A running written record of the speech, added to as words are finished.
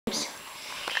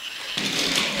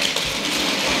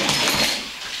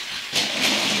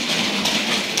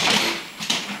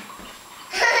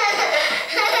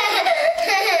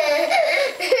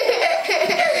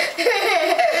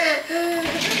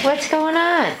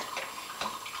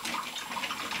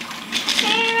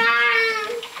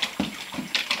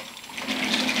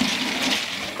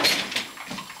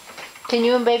Can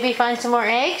you and baby find some more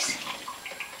eggs?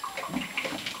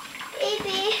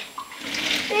 Baby.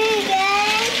 Baby.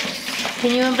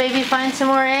 Can you and baby find some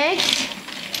more eggs?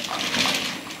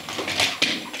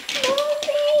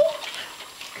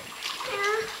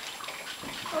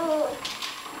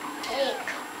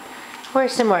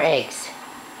 Where's some more eggs?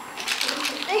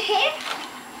 Here.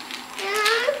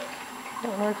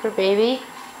 One for baby.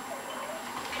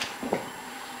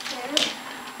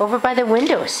 Over by the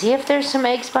window. See if there's some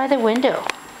eggs by the window.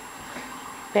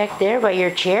 Back there by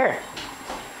your chair.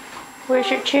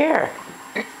 Where's your chair?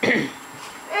 Go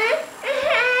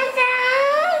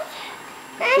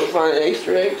find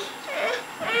Easter eggs.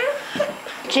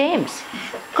 James,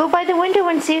 go by the window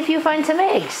and see if you find some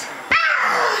eggs.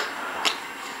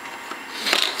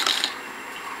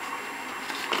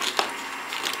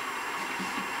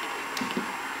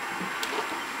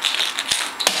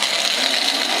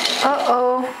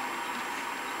 Uh-oh.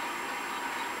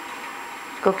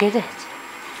 Go get it.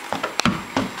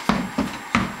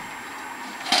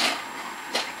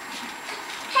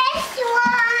 This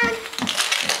one.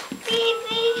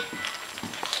 Baby.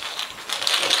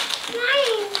 My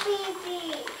baby.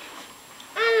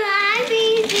 My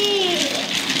baby.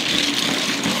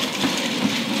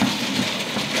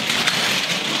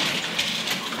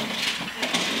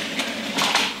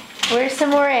 Where's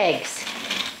some more eggs?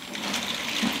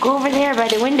 Go over there by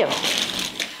the window.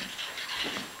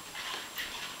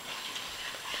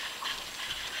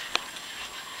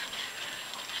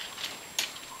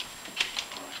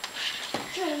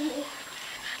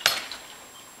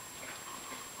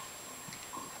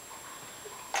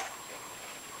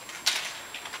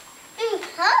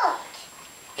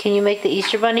 Can you make the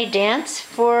Easter Bunny dance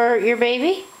for your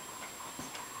baby?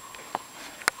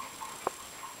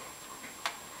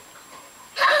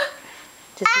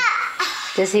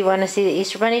 Does he want to see the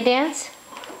Easter Bunny dance?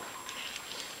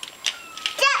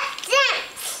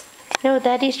 Dance. No,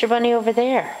 that Easter Bunny over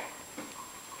there.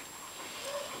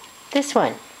 This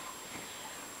one.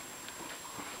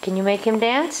 Can you make him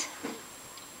dance?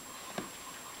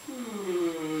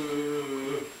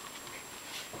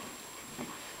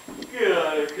 Get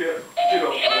out of here. Get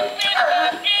over there.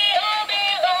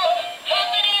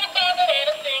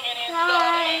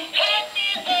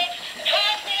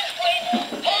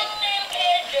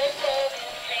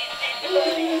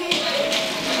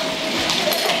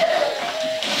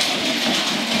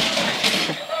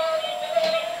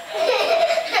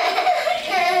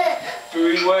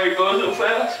 Why you going so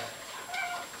fast?